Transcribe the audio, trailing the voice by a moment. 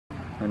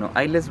Bueno,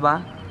 ahí les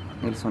va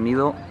el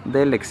sonido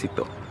del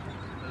éxito.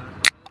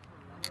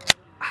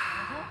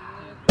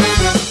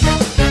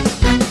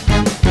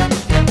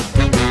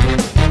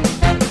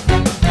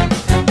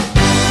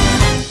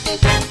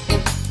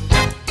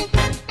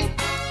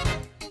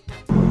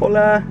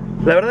 Hola,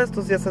 la verdad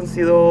estos días han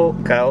sido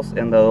caos,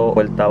 he andado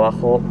vuelta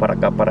abajo, para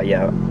acá, para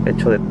allá, he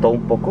hecho de todo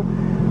un poco.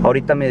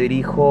 Ahorita me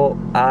dirijo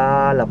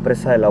a la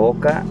presa de la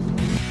Boca.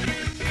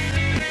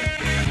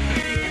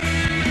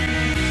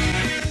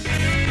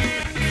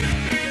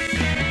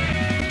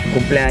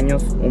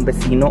 Cumpleaños un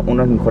vecino,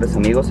 uno de mis mejores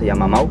amigos, se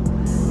llama Mau.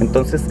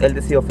 Entonces él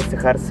decidió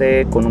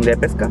festejarse con un día de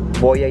pesca.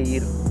 Voy a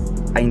ir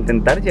a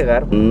intentar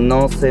llegar,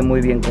 no sé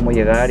muy bien cómo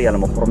llegar y a lo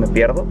mejor me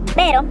pierdo,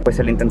 pero pues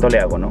el intento le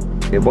hago, ¿no?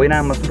 Voy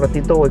nada más un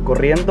ratito, voy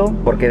corriendo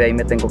porque de ahí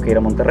me tengo que ir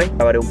a Monterrey.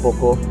 Hablaré un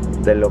poco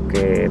de lo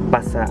que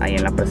pasa ahí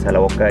en la presa de la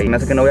Boca y me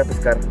hace que no voy a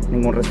pescar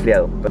ningún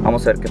resfriado, pero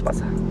vamos a ver qué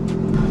pasa.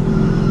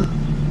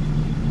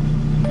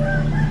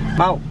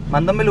 Mau,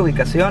 mándame la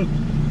ubicación.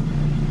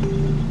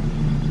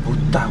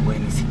 Puta, güey,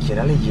 ni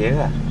siquiera le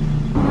llega.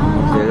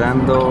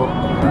 Llegando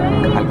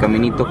al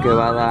caminito que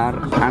va a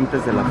dar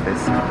antes de la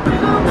presa.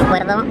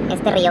 Recuerdo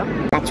este río,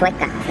 La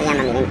Chueca se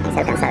llama, miren, ahí se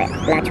alcanza a ver,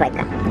 La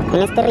Chueca.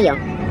 En este río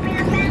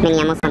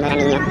veníamos cuando era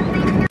niño,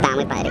 estaba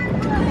muy padre.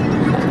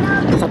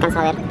 No se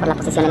alcanza a ver por la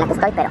posición en la que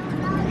estoy, pero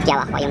aquí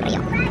abajo hay un río.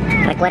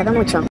 Recuerdo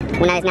mucho,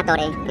 una vez me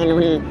atoré en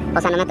un,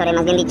 o sea no me atoré,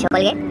 más bien dicho,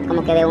 colgué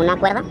como que de una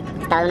cuerda,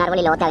 estaba de un árbol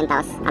y luego te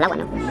aventabas al agua,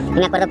 ¿no? Y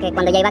me acuerdo que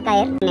cuando ya iba a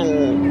caer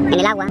en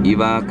el agua,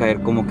 iba a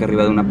caer como que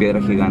arriba de una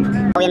piedra gigante.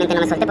 Obviamente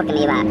no me solté porque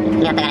me iba a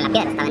pegar en la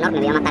piedra, estaba enorme,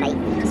 me iba a matar ahí.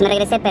 Entonces me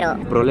regresé, pero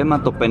El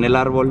problema, topé en el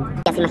árbol.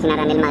 ya se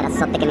imaginarán el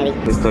madrazote que me di.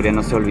 La historia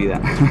no se olvida.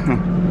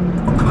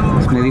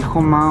 Pues me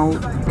dijo Mau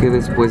que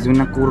después de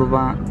una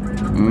curva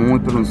muy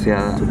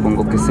pronunciada,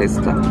 supongo que es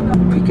esta,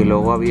 y que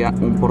luego había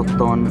un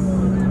portón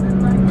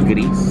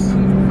gris.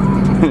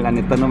 La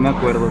neta no me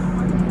acuerdo.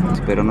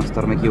 Espero no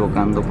estarme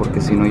equivocando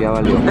porque si no ya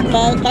valió.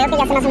 Ok, creo que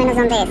ya sé más o menos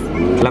dónde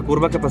es. La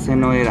curva que pasé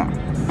no era.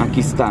 Aquí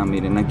está,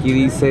 miren, aquí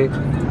dice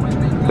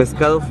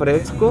pescado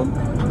fresco.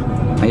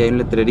 Ahí hay un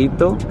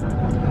letrerito.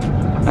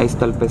 Ahí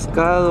está el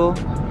pescado.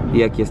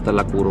 Y aquí está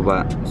la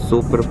curva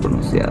súper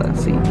pronunciada,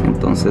 sí.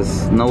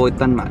 Entonces no voy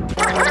tan mal.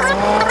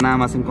 Nada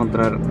más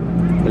encontrar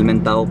el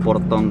mentado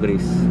portón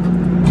gris.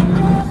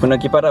 Bueno,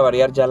 aquí para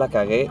variar ya la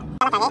cagué.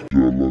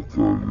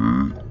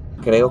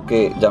 Creo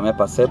que ya me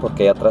pasé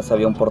porque allá atrás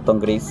había un portón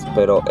gris,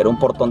 pero era un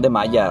portón de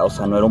malla, o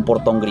sea, no era un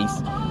portón gris.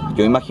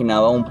 Yo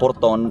imaginaba un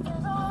portón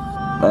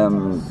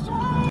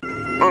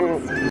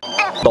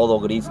todo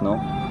gris,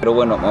 ¿no? Pero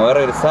bueno, me voy a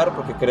regresar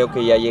porque creo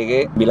que ya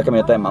llegué. Vi la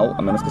camioneta de Mau,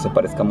 a menos que se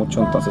parezca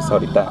mucho, entonces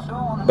ahorita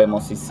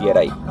vemos si era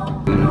ahí.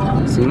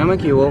 Si no me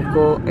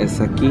equivoco, es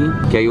aquí,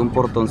 que hay un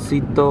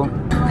portoncito.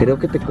 Creo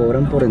que te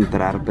cobran por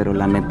entrar, pero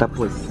la neta,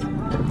 pues,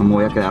 no me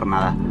voy a quedar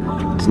nada.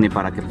 Entonces, ni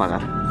para qué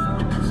pagar.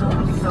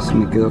 Entonces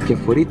me quedo aquí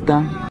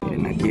afuera.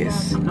 Miren, aquí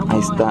es. Ahí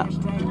está.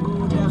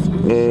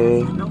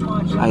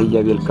 Ahí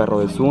ya vi el carro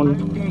de Zoom,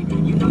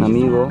 un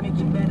amigo.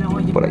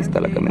 Por ahí está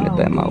la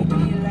camioneta de Mau.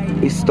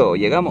 Listo,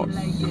 llegamos.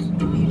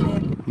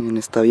 Miren,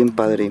 está bien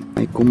padre.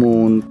 Hay como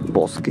un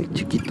bosque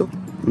chiquito,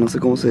 no sé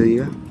cómo se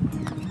diga.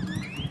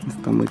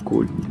 Está muy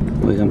cool.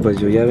 Oigan, pues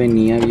yo ya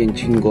venía bien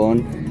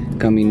chingón,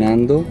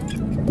 caminando,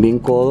 bien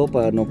codo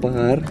para no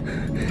pagar.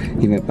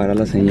 Y me para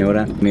la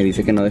señora, me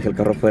dice que no deje el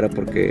carro afuera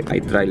porque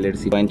hay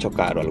trailers y van a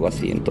chocar o algo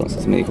así.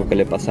 Entonces me dijo que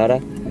le pasara,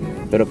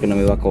 pero que no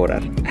me iba a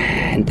cobrar.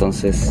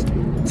 Entonces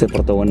se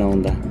portó buena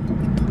onda.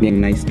 Bien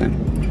nice time.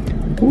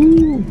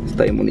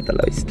 Está bien bonita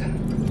la vista.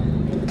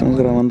 Estamos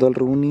grabando al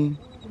Rooney.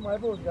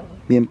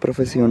 Bien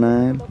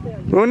profesional.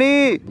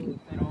 ¡Rooney!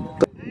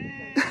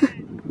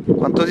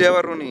 ¿Cuántos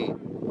lleva Rooney?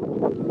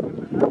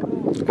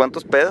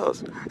 ¿Cuántos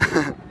pedos?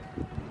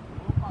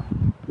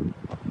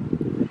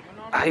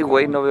 Ay,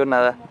 güey, no veo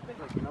nada.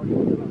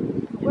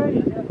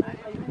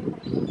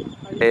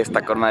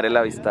 Está con madre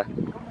la vista.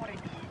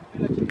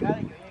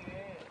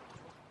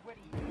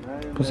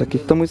 Pues aquí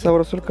está muy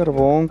sabroso el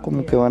carbón,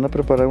 como que van a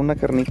preparar una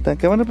carnita.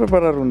 ¿Qué van a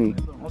preparar, Rooney?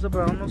 Vamos a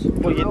preparar unos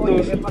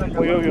pollitos,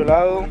 pollo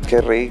violado,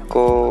 Qué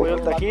rico. pollo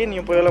al tajín y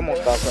un pollo a la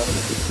mostaza.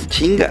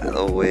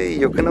 Chingado, güey,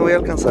 yo que no voy a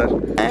alcanzar.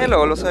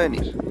 Luego los a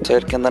venir. Vamos a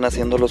ver qué andan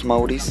haciendo los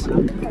Mauris.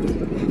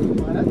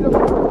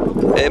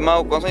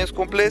 Mau, ¿cuántos años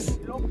cumples?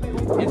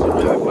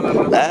 19 para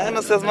la raza. Ah,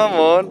 no seas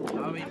mamón.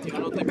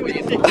 21 te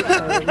pedí.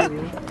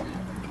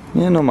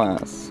 Mira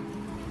nomás.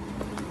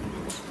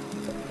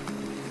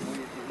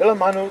 De las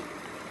manos.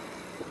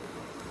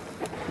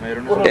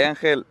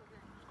 Ángel.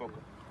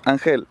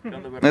 Ángel,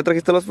 ¿me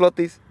trajiste los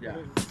flotis? Ya.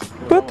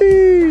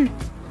 ¡Pati!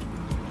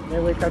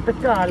 Güey, está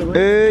pescado, güey.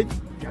 ¡Ey!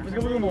 Ya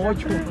pescamos como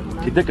 8.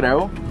 Sí te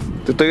creo.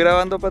 Te estoy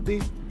grabando, Pati.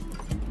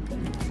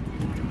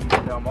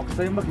 La mamá que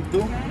está bien bajito.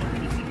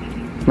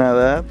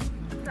 Nada.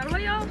 ¿Salgo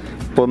yo?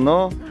 Pues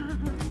no.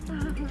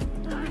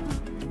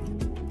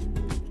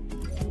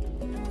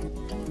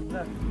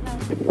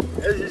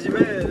 Sí me...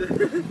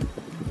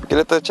 ¿Qué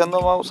le estás echando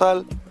a Mau,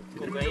 sal?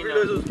 Mira.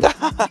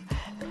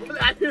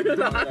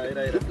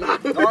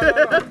 No.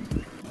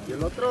 ¿Y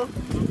el otro?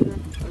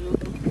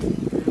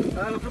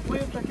 Los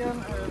pollos te quedan en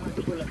la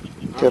escuela.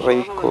 Qué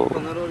rico.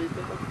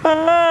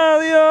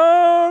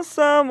 Adiós,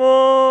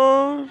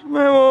 amor,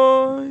 me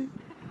voy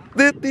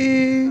de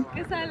ti.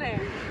 ¿Qué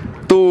sale?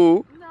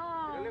 Tú.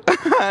 No.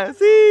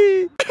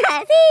 Sí.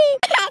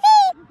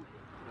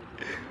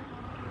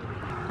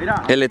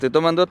 Mira. Le estoy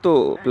tomando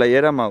tu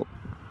playera, Mau.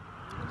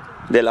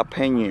 De la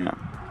Peña.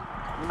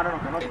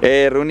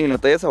 Runi, no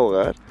te vayas a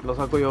ahogar. Lo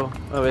saco yo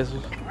a veces.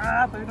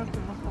 Ah, todavía no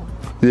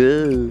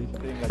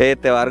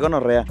Te va a dar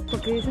gonorrea.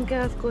 Porque dicen que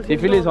das cosas. Sí,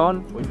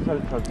 filizón.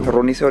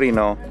 Runi se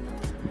orinó.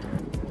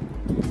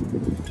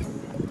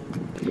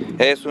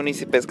 Runi,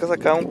 si pescas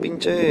acá un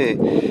pinche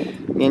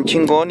bien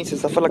chingón y se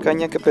zafa la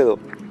caña, ¿qué pedo?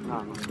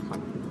 No, no se zafa.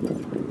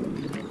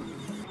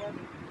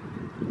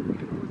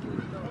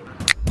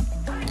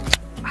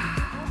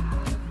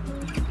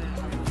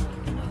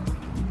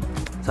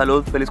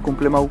 Salud, feliz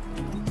cumple, Mau.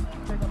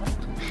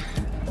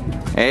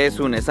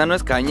 Esa no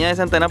es caña, es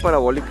antena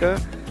parabólica.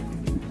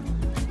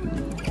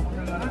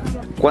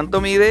 ¿Cuánto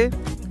mide?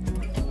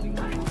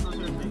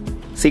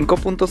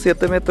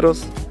 5.7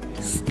 metros.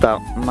 Está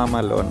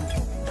mamalón.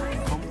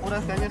 Son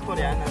puras cañas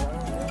coreanas.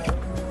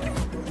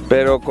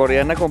 Pero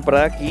coreana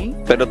comprada aquí.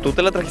 Pero tú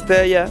te la trajiste de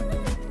allá,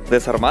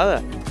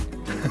 desarmada.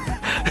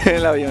 En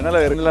el avión a la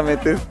verga la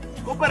metes.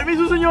 Con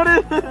permiso,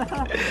 señores.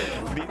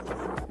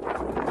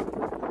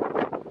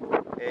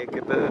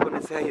 ¿Qué pedo con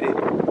ese aire?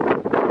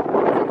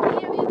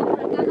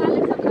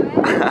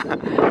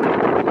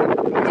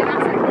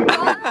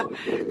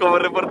 Como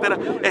reportera,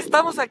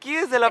 estamos aquí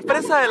desde la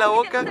presa de la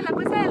Boca. Desde la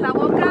presa de la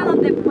Boca,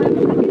 donde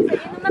podemos ver que se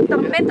viene una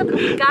tormenta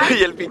tropical.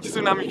 Y el pinche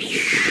tsunami.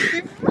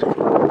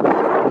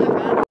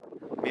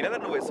 Mira la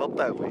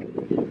nubesota, güey.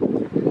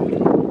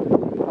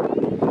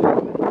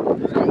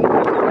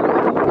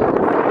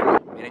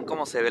 Miren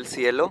cómo se ve el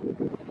cielo.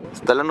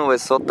 Está la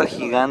nubesota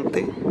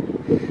gigante.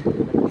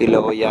 Y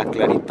luego ya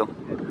clarito.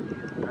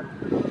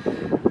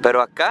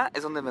 Pero acá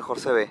es donde mejor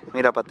se ve.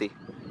 Mira, para ti.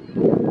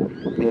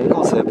 Miren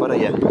cómo se ve para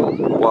allá.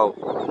 Wow.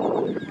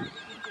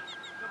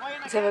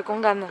 Se ve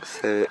con ganas.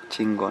 Se ve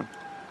chingón.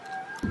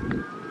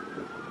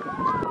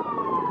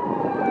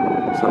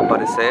 Pues al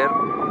parecer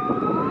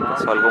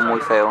pasó algo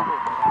muy feo.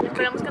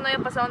 Esperemos que no haya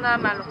pasado nada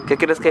malo. ¿Qué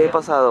crees que haya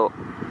pasado?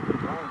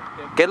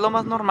 ¿Qué es lo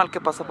más normal que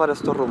pasa para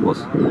estos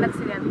rumbos? Un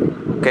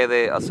accidente.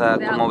 Que o sea, De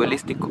auto.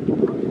 automovilístico.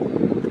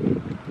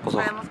 Pues,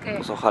 Esperemos que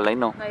pues ojalá y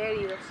no. no haya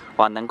heridos.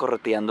 O andan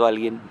correteando a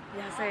alguien.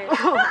 Ya sé.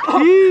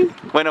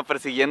 Bueno,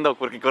 persiguiendo,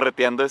 porque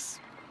correteando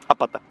es a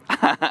pata.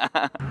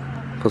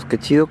 Pues qué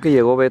chido que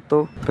llegó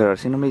Beto, pero a ver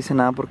si no me dice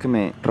nada porque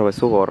me robé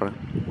su gorra.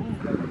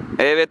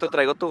 Beto,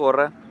 traigo tu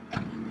gorra.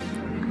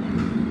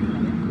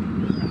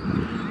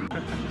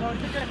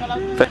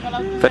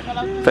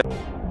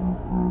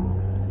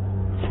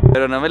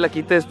 Pero no me la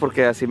quites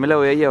porque así me la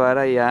voy a llevar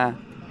allá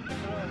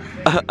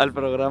al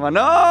programa.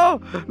 ¡No!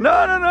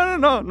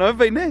 No me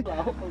peiné.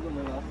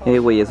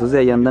 Güey, esos de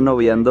allá andan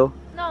noviando.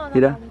 No, no.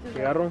 Mira.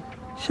 Agarro.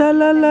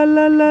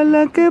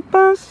 Shalalala, ¿qué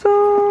pasó?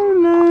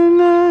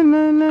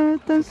 Na,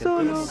 tan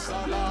solo.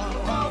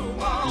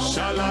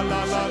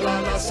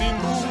 Shalalala, sin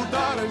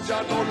dudar,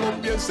 ya no lo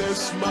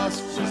pienses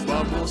más.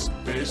 Vamos,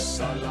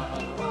 bésala.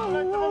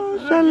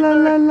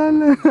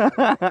 Shalalala.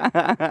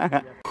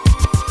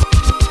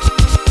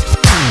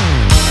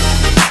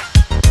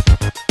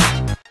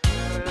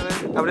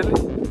 Ábrele.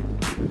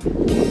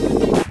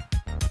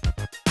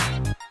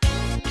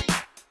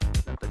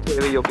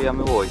 Yo que ya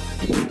me voy.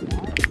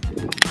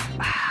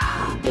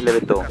 ¿Qué le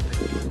Beto?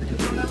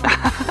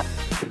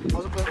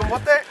 ¿Vamos a poner con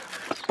bote?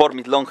 Por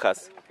mis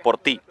lonjas, por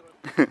ti.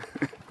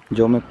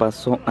 Yo me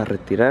paso a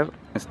retirar,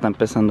 está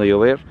empezando a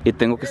llover y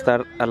tengo que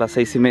estar a las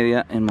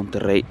 6:30 en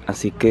Monterrey,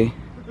 así que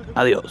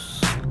adiós.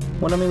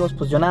 Bueno amigos,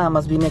 pues yo nada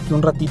más vine aquí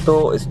un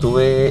ratito,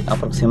 estuve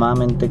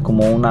aproximadamente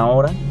como 1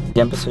 hora.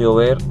 Ya empezó a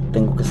llover,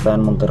 tengo que estar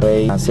en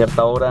Monterrey a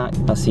cierta hora,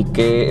 así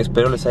que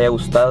espero les haya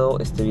gustado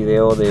este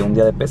video de un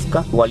día de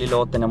pesca. Igual y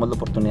luego tenemos la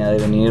oportunidad de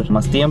venir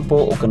más tiempo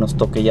o que nos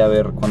toque ya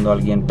ver cuando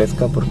alguien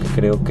pesca, porque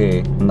creo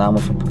que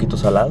andábamos un poquito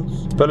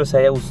salados. Espero les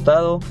haya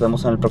gustado, nos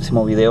vemos en el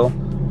próximo video.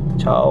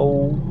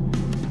 Chao.